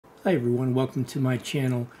Hi everyone, welcome to my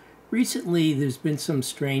channel. Recently there's been some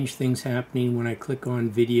strange things happening when I click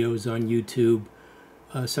on videos on YouTube.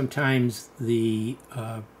 Sometimes the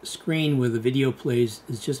screen where the video plays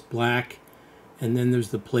is just black, and then there's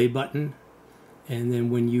the play button, and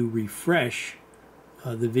then when you refresh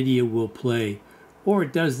the video will play, or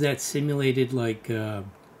it does that simulated like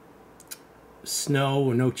snow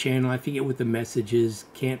or no channel. I forget what the message is,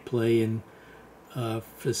 can't play, and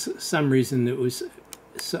for some reason it was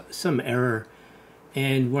some error,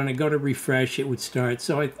 and when I go to refresh it would start.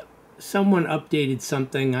 So someone updated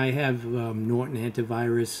something. I have Norton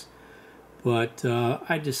antivirus, but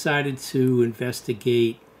I decided to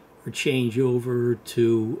investigate or change over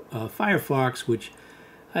to Firefox, which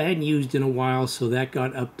I hadn't used in a while, so that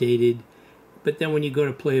got updated. But then when you go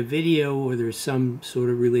to play a video, or there's some sort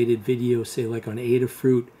of related video, say like on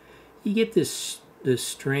Adafruit, you get this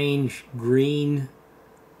strange green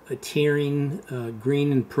tearing,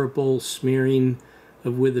 green and purple smearing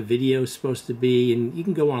of where the video is supposed to be, and you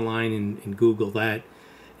can go online and Google that,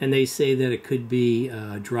 and they say that it could be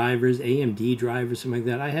drivers, AMD drivers, something like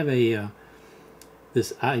that. I have a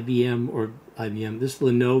this Lenovo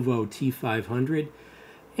T500.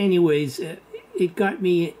 Anyways, it got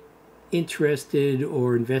me interested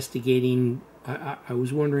or investigating. I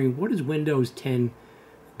was wondering, what does Windows 10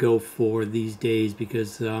 go for these days?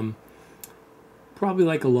 Because probably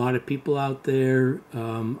like a lot of people out there,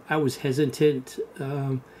 I was hesitant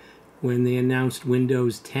when they announced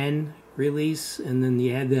Windows 10 release, and then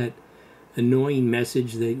you had that annoying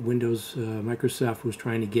message that Microsoft was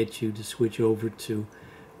trying to get you to switch over to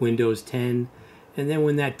Windows 10. And then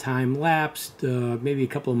when that time lapsed, maybe a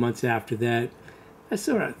couple of months after that, I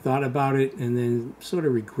sort of thought about it and then sort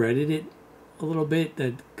of regretted it a little bit,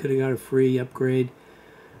 that could have got a free upgrade.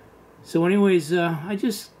 So anyways, I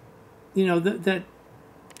just, that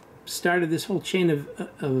started, this whole chain of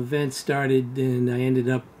events started, and I ended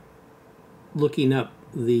up looking up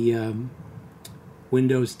the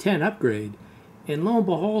Windows 10 upgrade, and lo and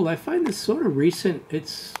behold, I find this sort of recent.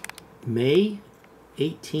 It's May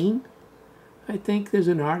 18, I think. There's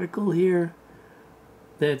an article here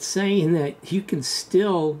that's saying that you can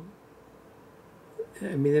still,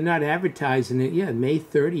 I mean, they're not advertising it, yeah, May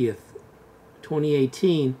 30th,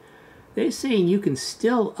 2018, they're saying you can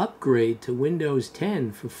still upgrade to Windows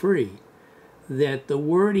 10 for free. That the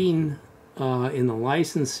wording in the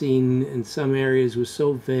licensing in some areas was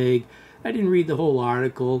so vague. I didn't read the whole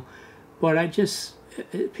article, but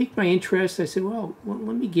it piqued my interest. I said, well,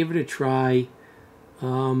 let me give it a try.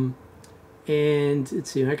 And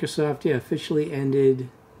let's see, Microsoft, yeah, officially ended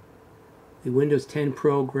the Windows 10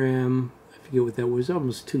 program. I forget what that was,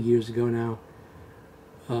 almost 2 years ago now.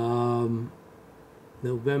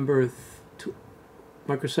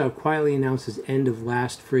 Microsoft quietly announces end of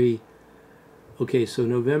last free. Okay, so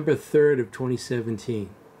November 3rd of 2017.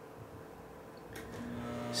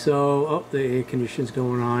 So, oh, the air conditioning's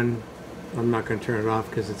going on. I'm not going to turn it off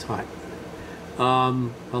because it's hot.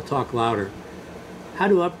 I'll talk louder. How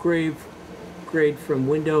to upgrade from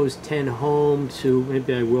Windows 10 Home to,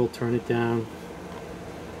 maybe I will turn it down.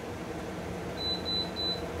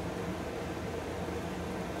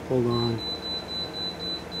 Hold on.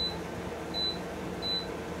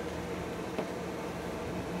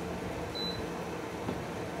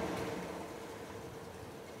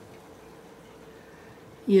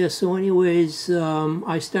 Yeah, so anyways,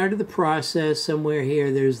 I started the process somewhere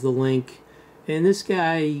here. There's the link. And this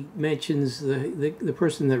guy mentions, the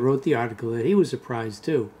person that wrote the article, that he was surprised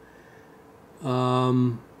too.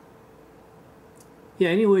 Yeah,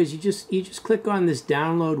 anyways, you just click on this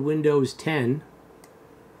download Windows 10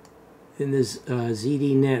 in this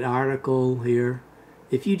ZDNet article here.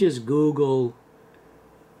 If you just Google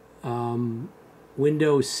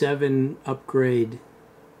Windows 7 upgrade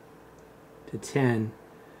to 10,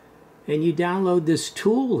 and you download this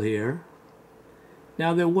tool here.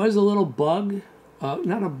 Now there was a little bug,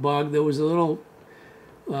 not a bug, there was a little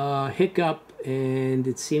hiccup, and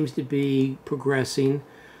it seems to be progressing.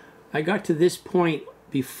 I got to this point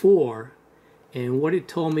before, and what it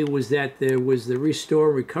told me was that there was the Restore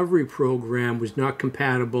and Recovery program was not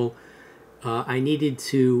compatible. I needed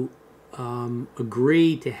to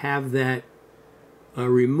agree to have that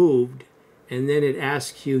removed, and then it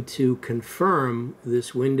asks you to confirm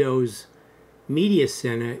this Windows Media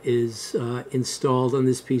Center is installed on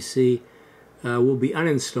this PC, will be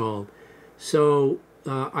uninstalled. So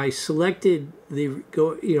I selected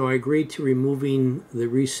I agreed to removing the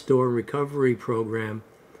Restore and Recovery program,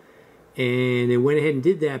 and it went ahead and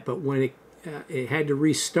did that. But when it had to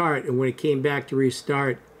restart, and when it came back to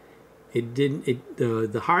restart, it didn't.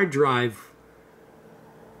 The hard drive,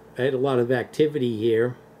 I had a lot of activity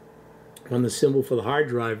here, on the symbol for the hard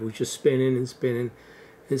drive. It was just spinning and spinning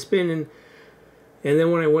and spinning. And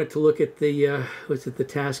then when I went to look at the was it the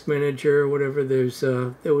task manager or whatever, there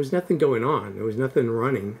was nothing going on. There was nothing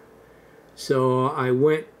running. So I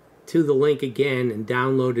went to the link again and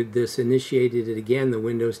downloaded this, initiated it again, the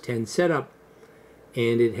Windows 10 setup,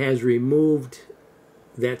 and it has removed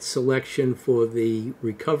that selection for the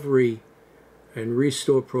recovery and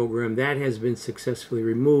restore program. That has been successfully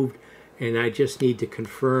removed, and I just need to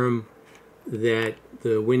confirm that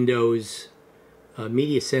the Windows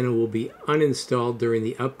Media Center will be uninstalled during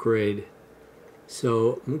the upgrade.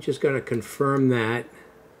 So I'm just going to confirm that.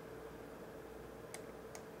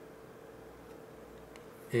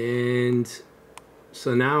 And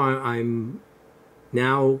so now I'm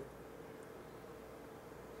now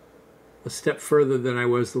a step further than I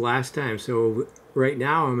was the last time. So right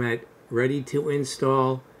now I'm at ready to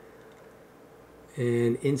install,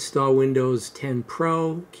 and install Windows 10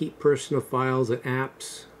 Pro, keep personal files and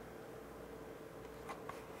apps,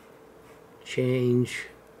 change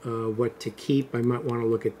what to keep. I might want to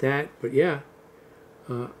look at that, but yeah,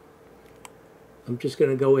 I'm just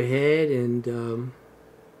going to go ahead and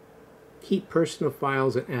keep personal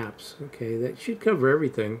files and apps. Okay, that should cover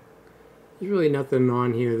everything. There's really nothing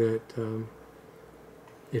on here that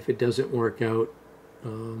if it doesn't work out,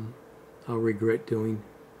 I'll regret doing.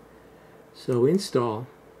 So install,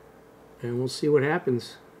 and we'll see what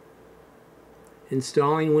happens.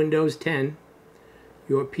 Installing Windows 10.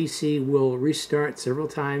 Your PC will restart several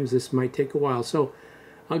times. This might take a while, so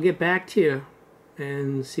I'll get back to you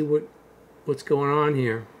and see what's going on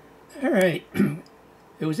here. All right.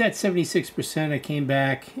 It was at 76%. I came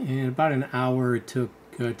back, and about an hour it took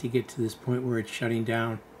to get to this point where it's shutting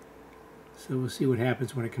down. So we'll see what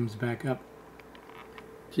happens when it comes back up.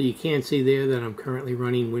 So you can see there that I'm currently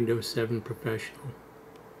running Windows 7 Professional.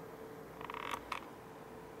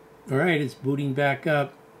 Alright, it's booting back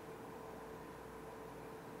up.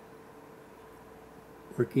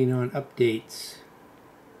 Working on updates.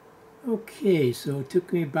 Okay, so it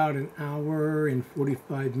took me about an hour and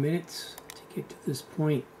 45 minutes to get to this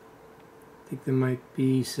point. I think there might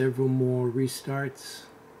be several more restarts.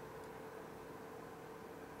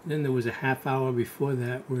 Then there was a half hour before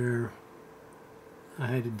that where I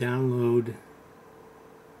had to download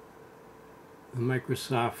the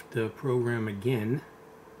Microsoft program again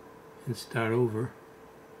and start over.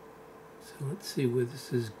 So let's see where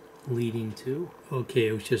this is leading to. Okay,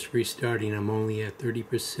 it was just restarting. I'm only at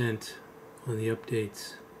 30% on the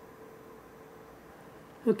updates.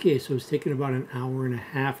 Okay, so it's taken about an hour and a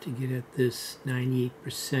half to get at this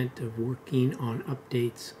 98% of working on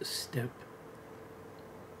updates step.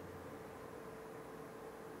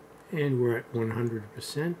 And we're at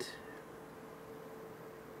 100%.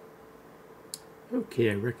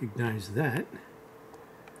 Okay, I recognize that.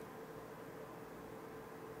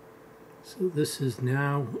 So this is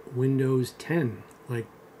now Windows 10, like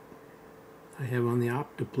I have on the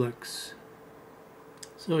Optiplex.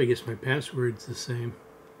 So I guess my password's the same.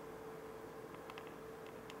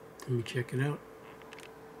 Let me check it out.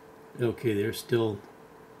 Okay, there's still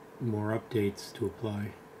more updates to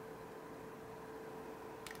apply.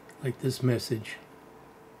 Like this message.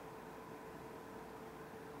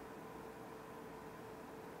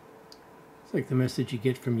 It's like the message you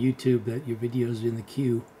get from YouTube that your video's in the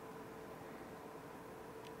queue.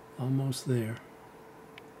 Almost there.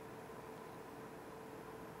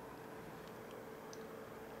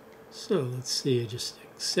 So let's see, I just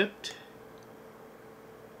accept.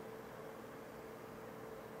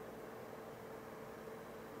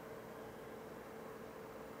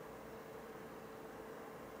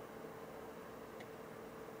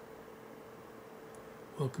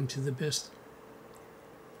 Welcome to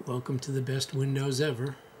the best Windows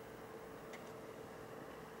ever.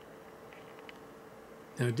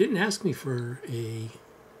 Now it didn't ask me for a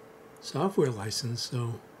software license,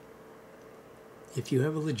 so if you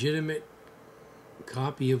have a legitimate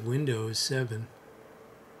copy of Windows 7,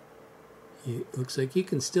 it looks like you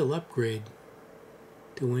can still upgrade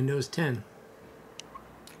to Windows 10.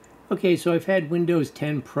 Okay, so I've had Windows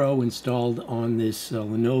 10 Pro installed on this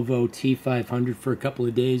Lenovo T500 for a couple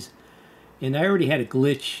of days, and I already had a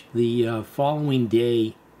glitch the following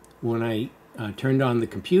day when I turned on the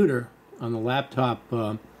computer on the laptop.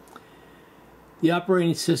 The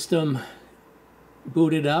operating system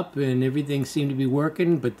booted up and everything seemed to be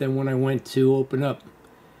working, but then when I went to open up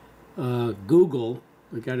Google,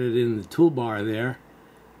 I got it in the toolbar there.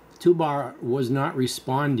 Toolbar was not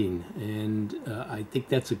responding, and I think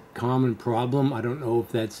that's a common problem. I don't know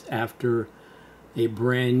if that's after a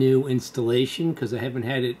brand new installation, because I haven't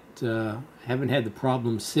had it haven't had the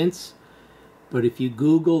problem since. But if you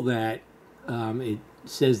Google that, it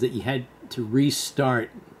says that you had to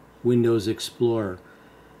restart Windows Explorer.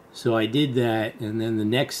 So I did that, and then the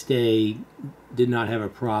next day did not have a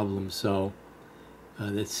problem. So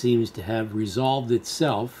that seems to have resolved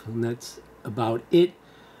itself, and that's about it.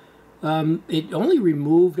 It only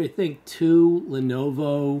removed, I think, 2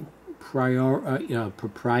 Lenovo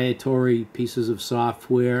proprietary pieces of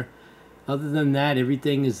software. Other than that,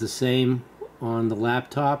 everything is the same on the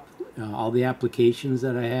laptop. All the applications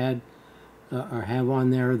that I had or have on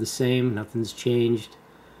there are the same. Nothing's changed.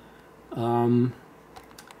 I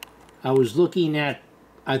was looking at,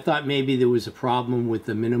 I thought maybe there was a problem with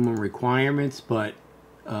the minimum requirements, but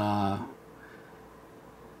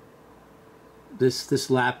this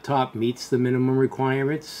laptop meets the minimum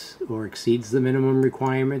requirements, or exceeds the minimum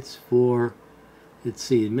requirements for, let's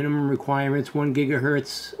see, minimum requirements: 1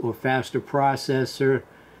 gigahertz or faster processor,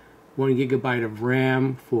 1 gigabyte of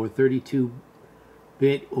RAM for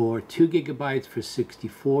 32-bit, or 2 gigabytes for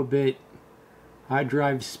 64-bit. Hard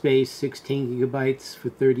drive space, 16 gigabytes for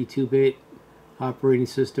 32-bit operating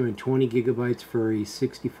system, and 20 gigabytes for a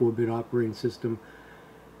 64-bit operating system.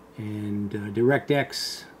 And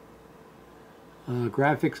DirectX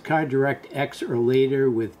graphics card, DirectX or later,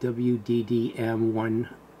 with WDDM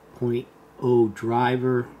 1.0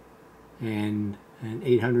 driver and an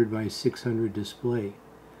 800 by 600 display.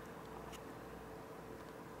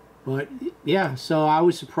 But yeah, so I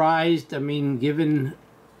was surprised. I mean, given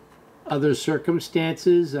other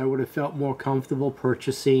circumstances, I would have felt more comfortable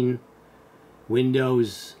purchasing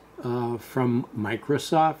Windows from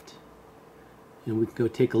Microsoft. And we can go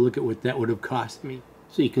take a look at what that would have cost me.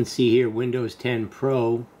 So you can see here, Windows 10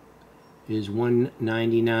 Pro is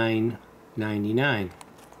 $199.99.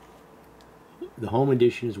 The Home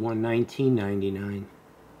Edition is $119.99.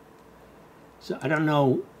 So I don't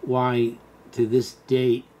know why to this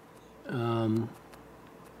date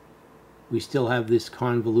we still have this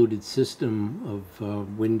convoluted system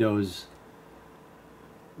of Windows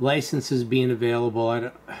licenses being available.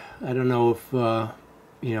 I don't know if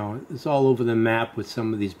you know, it's all over the map with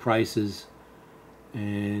some of these prices,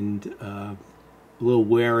 and a little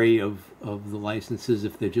wary of the licenses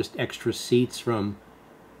if they're just extra seats from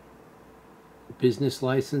business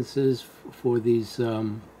licenses for these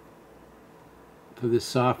for this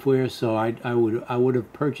software. So I would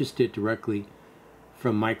have purchased it directly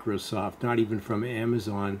from Microsoft, not even from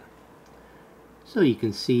Amazon. So you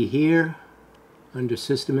can see here under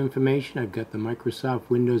system information, I've got the Microsoft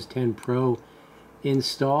Windows 10 Pro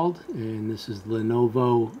installed, and this is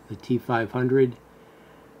Lenovo, the T500,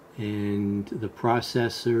 and the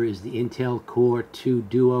processor is the Intel Core 2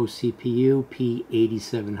 Duo CPU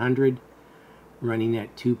P8700, running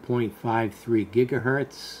at 2.53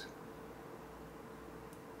 gigahertz.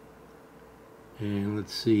 And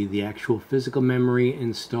let's see, the actual physical memory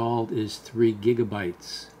installed is 3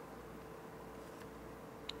 gigabytes.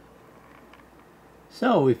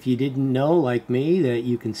 So if you didn't know, like me, that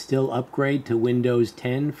you can still upgrade to Windows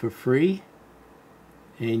 10 for free,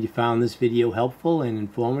 and you found this video helpful and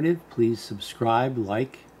informative, please subscribe,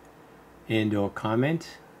 like, and or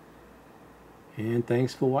comment. And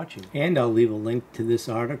thanks for watching. And I'll leave a link to this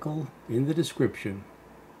article in the description.